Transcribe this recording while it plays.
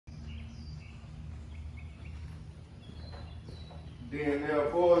Then there,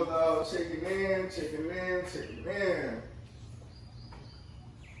 Bulldog, checking in, checking in, checking in.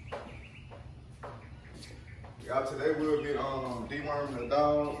 Y'all, today we'll get deworming the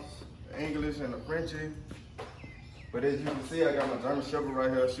dogs, the English and the Frenchie. But as you can see, I got my German Shepherd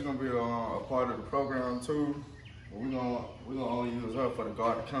right here. She's gonna be a part of the program too. We're gonna only use her for the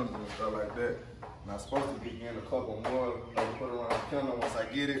guard kennels and stuff like that. And I'm supposed to be getting a couple more to put around the kennel once I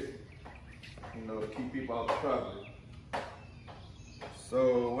get it, you know, to keep people off the property.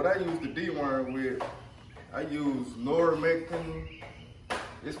 So what I use the deworm with, I use Dewormer.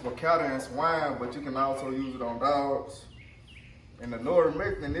 It's for cattle and swine, but you can also use it on dogs. And the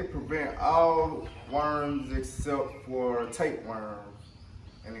Dewormer, it prevents all worms except for tapeworms.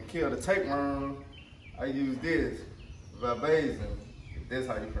 And to kill the tapeworm, I use this, Verbazin, if that's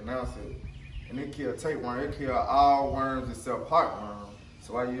how you pronounce it. And it kills tapeworm, it kills all worms except heartworm.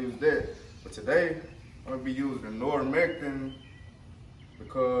 So I use that. But today, I'm gonna be using the Dewormer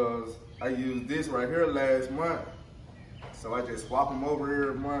because I used this right here last month. So I just swap them over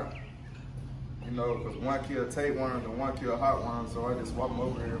every month. You know, because one kill tapeworms and one kill heartworms, so I just swap them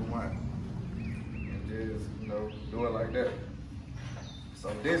over every month. And just, you know, do it like that.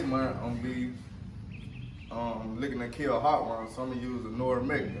 So this month, I'm gonna be looking to kill heartworms, so I'm gonna use the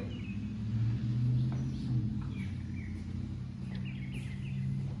Dewormer.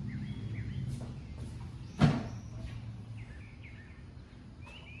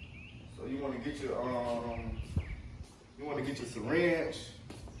 So you wanna get your syringe.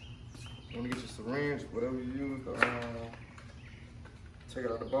 You want to get your syringe, whatever you use, take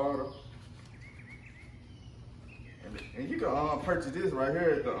it out the bottle. And you can purchase this right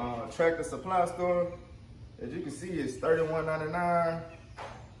here at the Tractor Supply store. As you can see, it's $31.99.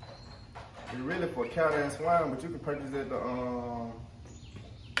 It's really for cattle and swine, but you can purchase it at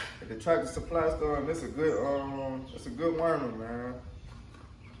the Tractor Supply store, and it's a good wormer, man.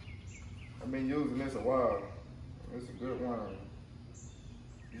 I've been using this a while. It's a good wormer.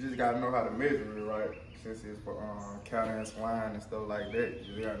 You just gotta know how to measure it right, since it's for cattle and swine and stuff like that.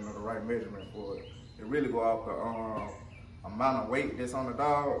 You just gotta know the right measurement for it. It really go off the amount of weight that's on the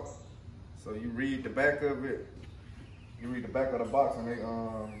dog. So you read the back of it, you read the back of the box, and they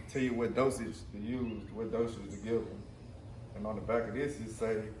tell you what dosage to use, what dosage to give them. And on the back of this, it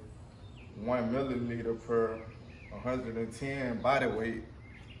say 1 milliliter per 110 body weight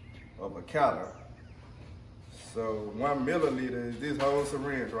of a cattle. So 1 milliliter is this whole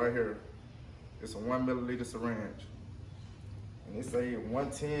syringe right here. It's a 1 milliliter syringe. And they say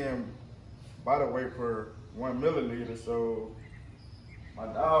 110 body weight per 1 milliliter. So my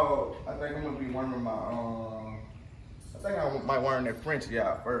dog, I think I'm gonna be worming my, I think I might worm that Frenchie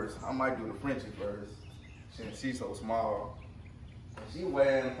out first. I might do the Frenchie first, since she's so small. And she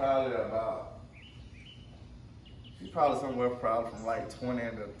weighing probably she's probably somewhere from like 20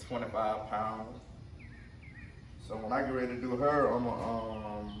 to 25 pounds. So when I get ready to do her, I'm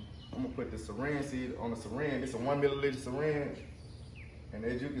gonna put the syringe seed on the syringe. It's a 1 milliliter syringe, and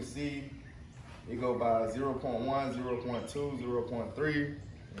as you can see, it go by 0.1, 0.2, 0.3. You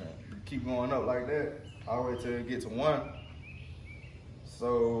keep going up like that, all the way till it gets to 1.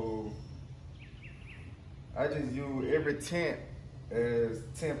 So I just use every tent as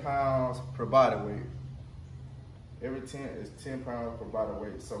 10 pounds per body weight. Every tent is 10 pounds per body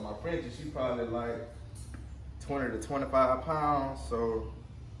weight. So my Frenchie, she probably like 20 to 25 pounds, so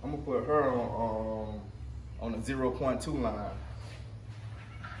I'm gonna put her on the 0.2 line,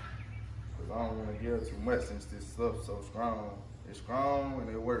 because I don't want to give her too much since this stuff's so strong. It's strong and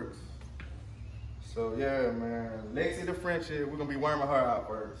it works. So yeah, man, Lexi the Frenchie, we're gonna be worming her out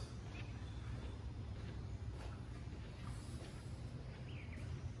first.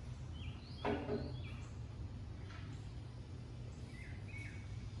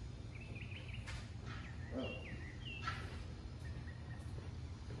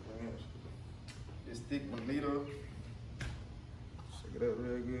 Stick my needle, shake it up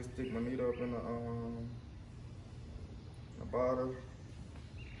real good, stick my needle up in the bottle,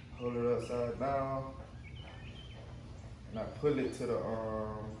 hold it upside down, and I pull it to the,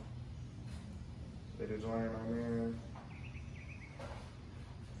 let it drain on in,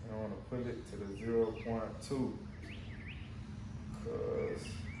 and I want to pull it to the 0.2, because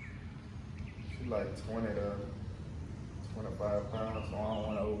she's like 20 to 25 pounds, so I don't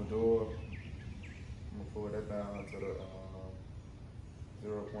want to overdo it. I'm gonna pull that down to the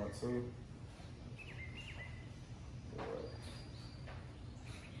 0.2. So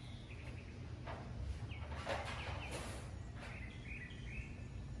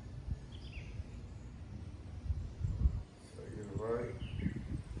get it right.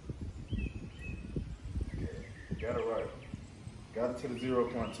 Okay, got it right. Got it to the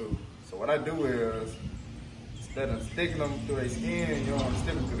 0.2. So what I do is, instead of sticking them through their skin, you don't want to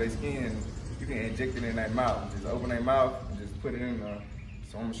stick them through their skin, you can inject it in their mouth. Just open their mouth and just put it in there.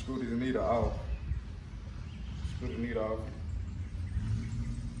 So I'm gonna screw this needle off. Screw the needle off.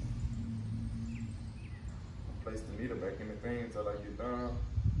 Place the needle back in the thing until I get done.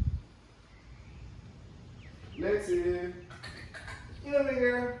 Lexi, come over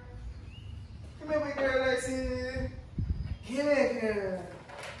here. Come over here, Lexi. Come here.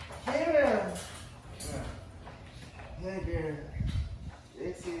 Come here. Yeah, girl.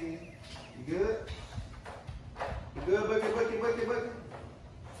 Lexi, you good? You good, Bucky?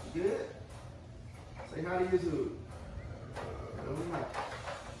 You good? Say hi to YouTube.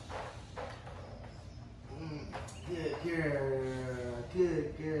 Good girl. Good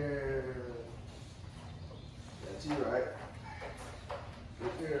girl. That's you, right?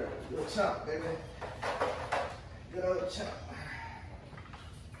 Good girl. Good chump, baby. Good old chump.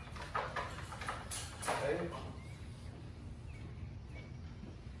 Okay.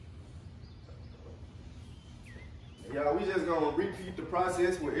 Y'all, we just gonna repeat the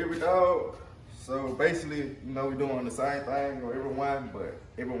process with every dog. So basically, you know, we're doing the same thing with everyone, but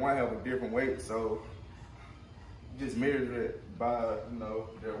everyone have a different weight. So just measure it by, you know,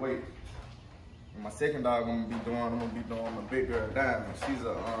 their weight. And my second dog I'm gonna be doing my big girl Diamond. She's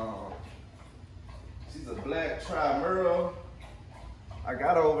a black tri-merle. I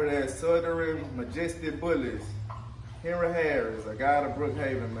got her over there at Southern Majestic Bullies. Henry Harris, a guy out of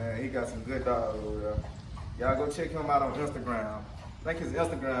Brookhaven, man. He got some good dogs over there. Y'all go check him out on Instagram. I think his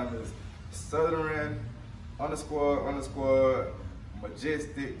Instagram is Southern __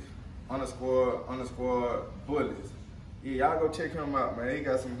 Majestic _ Bullies. Yeah, y'all go check him out, man. He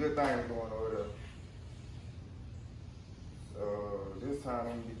got some good things going over there. So this time I'm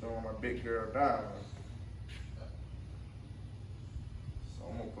gonna be doing my big girl Diamond. So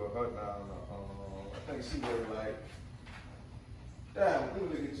I'm gonna put her down. I think she was like, damn, let me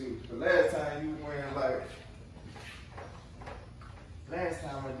look at you. The last time you wearing like, last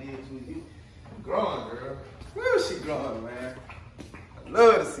time I did you growing, girl. Woo, she growing, man. I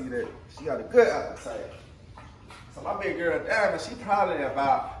love to see that. She got a good appetite. So my big girl Diamond, she probably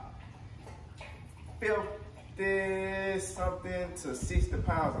about 50 something to 60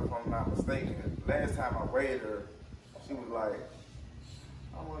 pounds if I'm not mistaken. Last time I weighed her, she was like,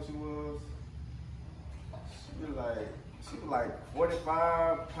 how much she was? She was like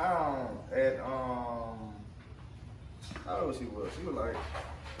 45 pounds at how old she was? She was like,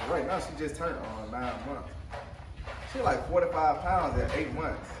 right now she just turned 9 months. She was like 45 pounds at 8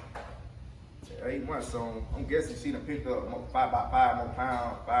 months. 8 months, so I'm guessing she done picked up about 5 more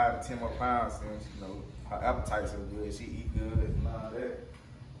pounds, 5 to 10 more pounds since, you know, her appetite's so good, she eat good and all that.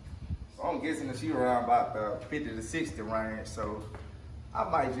 So I'm guessing that she around about the 50 to 60 range, so I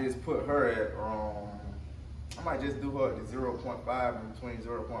might just put her at, I might just do her at the 0.5, in between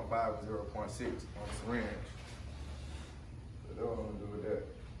 0.5 and 0.6 on the syringe. So that's what I'm gonna do with that.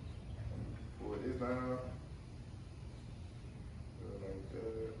 Pull this down. Like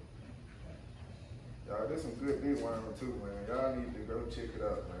that. Y'all, there's some good dewormer too, man. Y'all need to go check it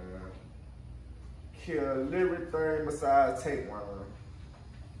out, man. Kill everything besides tapeworm.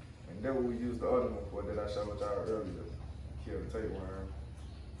 And that's what we used the other one for that I showed y'all earlier. Kill tapeworm.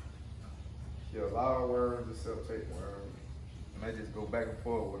 Kill all worms except tapeworm. And I just go back and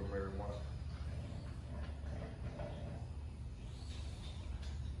forth with them every month.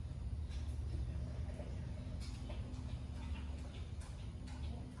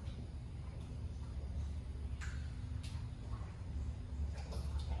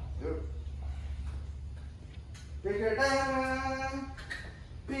 Big girl Diamond,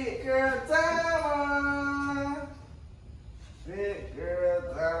 big girl Diamond, big girl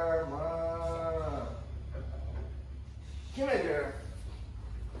Diamond. Come here, girl.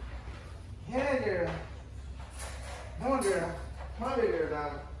 Come here, girl. Come on, girl. Come on, big girl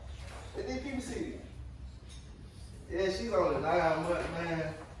Diamond. Let these people see you. Yeah, she's only 9 months,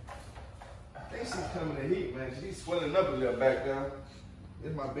 man. I think she's coming to heat, man. She's swelling up a little back there.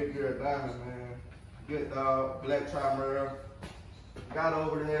 This is my big girl Diamond, man. Good dog, black tri-merle. Got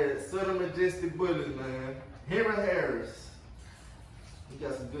over there at Southern Majestic Bullies, man. Henry Harris. He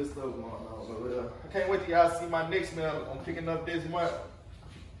got some good stuff going on over there. I can't wait till y'all see my next man I'm picking up this month.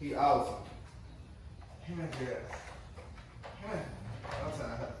 He awesome. Henry Harris. I'm trying to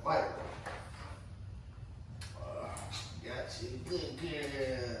have to fight. Got you. Good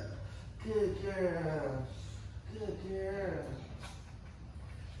girl. Good girl. Good girl.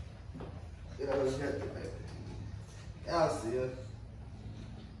 Get over here, baby. Y'all see her.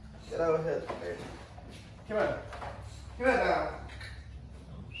 Get over here, baby. Come on. Come on now.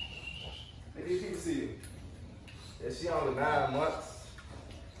 see her. Yeah, she only 9 months.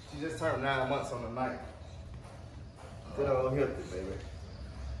 She just turned 9 months on the night. Good old healthy, baby.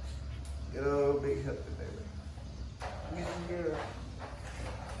 Good old big healthy, baby. Miss me, girl.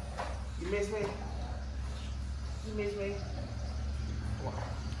 You miss me? You miss me? Come on.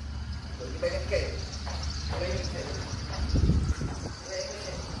 Get back in the cage. Get back in the cage.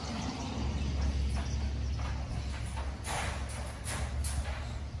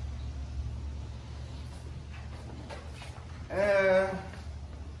 And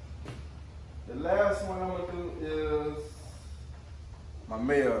the last one I'm gonna do is my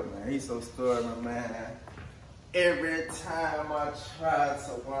male, man. He's so stubborn, man. Every time I try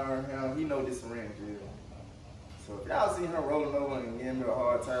to worm him, he know this syringe is. So if y'all see him rolling over and giving me a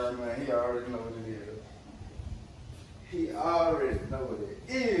hard time, man, he already know what it is. He already know what it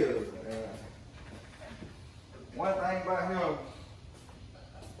is, man. One thing about him, man.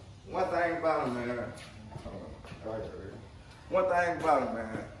 One thing about him,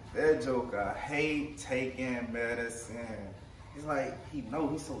 man. That joker hate taking medicine. It's like he know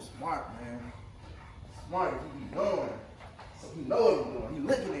he's so smart, man. Smart, he be knowing. So he know what I'm doing. He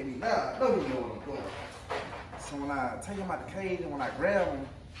looking at me now. I know he know what I'm doing. So when I take him out the cage and when I grab him,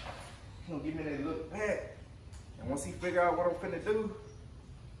 he gonna give me that look back. And once he figure out what I'm finna do,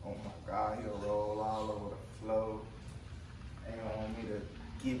 oh my God, he'll roll all over the floor. And he want me to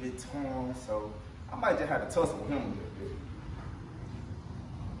give it to him. So I might just have to tussle with him a little bit.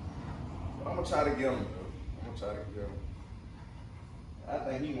 But I'm gonna try to get him, though. I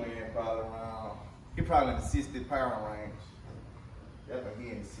think he weighing probably around, he probably in the 60-pound range. I think he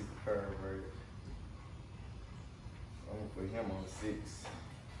in the 60-pound range. I'm gonna put him on 6.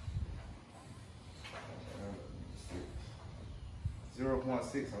 0.6 on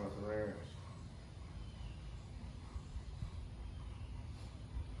his range.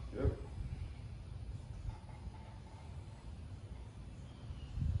 Yep.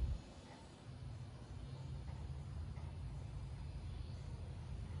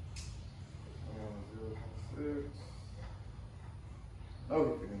 No,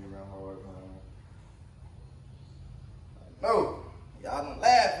 he finna get around hard, man. No, y'all gonna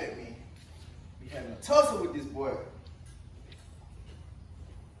laugh at me. We having a tussle with this boy.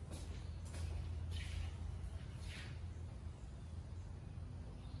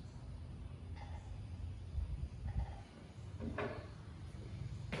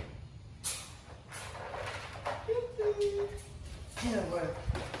 Come here, boy.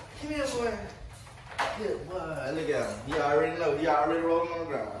 Come here, boy. Good boy. Look at him. He already know. He already rolling on the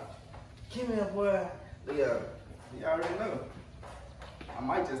ground. Come here, boy. Look at him. He already know. I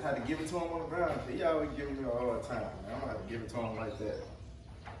might just have to give it to him on the ground. He always giving me a hard time, man. I'm gonna have to give it to him like that.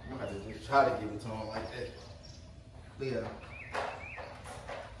 I'm gonna have to just try to give it to him like that. Look at him.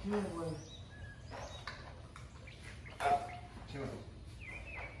 Come here, boy. Come here.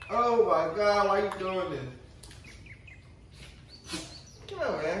 Oh my God, why you doing this? Come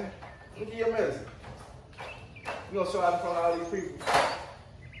on, man. Let me give you your medicine. You gonna show out in front of all these people?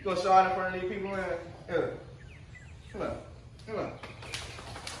 You gonna show out in front of these people, man? Here. Come on. Come on.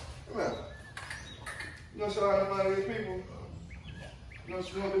 Come on. You gonna show out in front of these people? You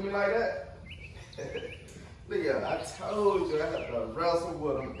gonna do me like that? Look at him. I told you I have to wrestle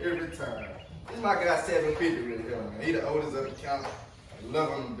with him every time. This my guy 750 really here, man. He the oldest of the county. I love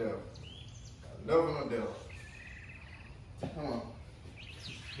him to death. I love him to death. Come on.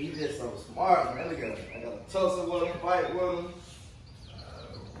 He just so smart, man. Look at him. I got to tussle with him, fight with him.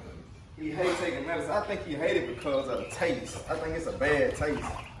 He hates taking medicine. I think he hates it because of the taste. I think it's a bad taste.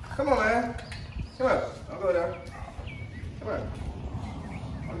 Come on, man. Come on. I'll go there. Come on.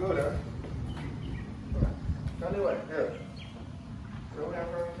 I'll go there. Come on. Come this way. Here. Go down in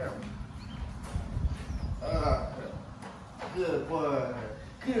front of the camera. Good boy.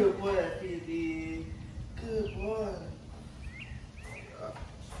 Good boy, Fizzy. Good boy.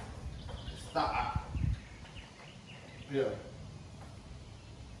 Stop. Yeah.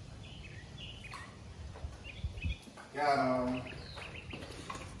 Got him.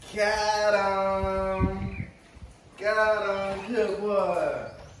 Got him. Got him. Good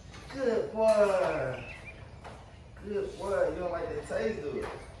boy. Good boy. Good boy. You don't like that taste, do it?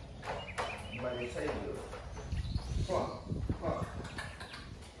 You like that taste, do it? Come on. Come on.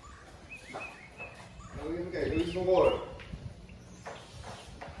 Okay, give me some water.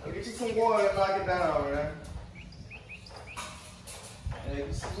 I'll get you some water and knock it down, man. Yeah, get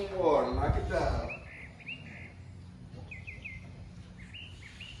you some water and knock it down.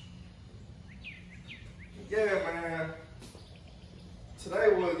 Yeah, man. Today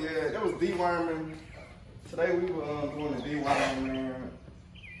was, that was deworming. Today we were doing the deworming, man.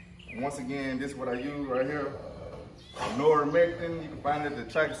 Once again, this is what I use right here. Noromectin, you can find it at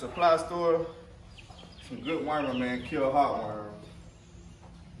the Tractor Supply store. Some good wormer, man, kill heartworm.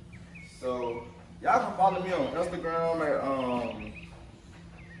 So, y'all can follow me on Instagram at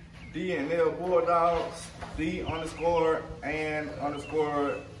D&L Bulldogs,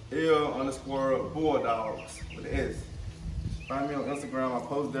 D_and_L_Bulldogs with the S. Find me on Instagram, I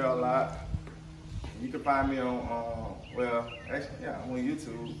post there a lot. You can find me on, well, actually, yeah, I'm on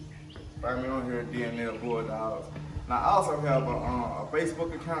YouTube. Find me on here at D&L Bulldogs. And I also have a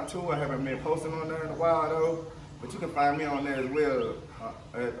Facebook account too. I haven't been posting on there in a while though, but you can find me on there as well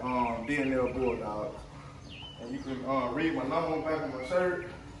at D&L Bulldogs. And you can read my number on the back of my shirt.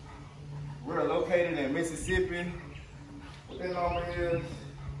 We're located in Mississippi. What that number is?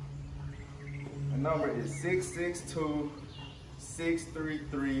 The number is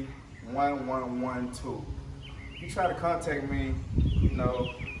 662-633-1112. If you try to contact me, you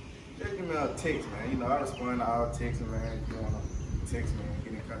know, just give me a text, man. You know, I respond to all texts, man. If you want to text me and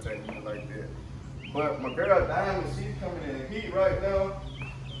get in contact with me like that. But my girl Diamond, she's coming in the heat right now.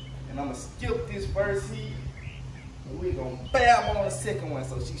 And I'm going to skip this first heat. And we're going to bam on the second one.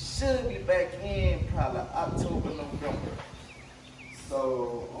 So she should be back in probably October, November.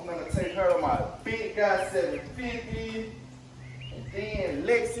 So I'm going to take her to my big guy 750. And then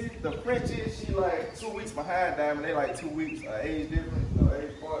Lexi, the Frenchie, she like 2 weeks behind Diamond. They like 2 weeks age difference, you know,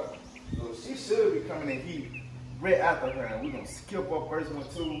 age part. So she should be coming in heat right after her. And we're going to skip up first one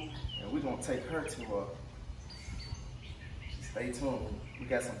too. And we're going to take her to her. Stay tuned. We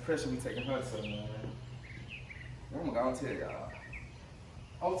got some pressure we taking her to, man. I'm going to tell y'all.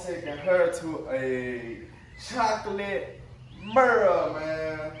 I'm taking her to a chocolate mirror,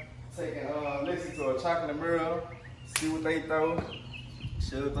 man. Taking Lexi to a chocolate mirror. See what they throw.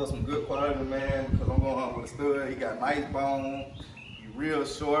 Should throw some good quality, man, because I'm going with a stud. He got nice bone. He real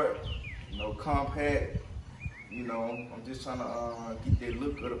short, you know, compact. You know, I'm just trying to get that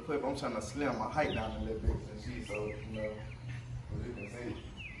look of the pup. I'm trying to slim my height down a little bit and she, so, you know, as you can see.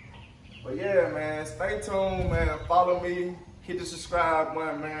 But yeah, man, stay tuned, man. Follow me. Hit the subscribe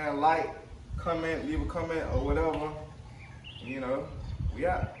button, man. Like, comment, leave a comment or whatever. You know, we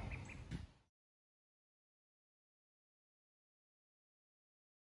out.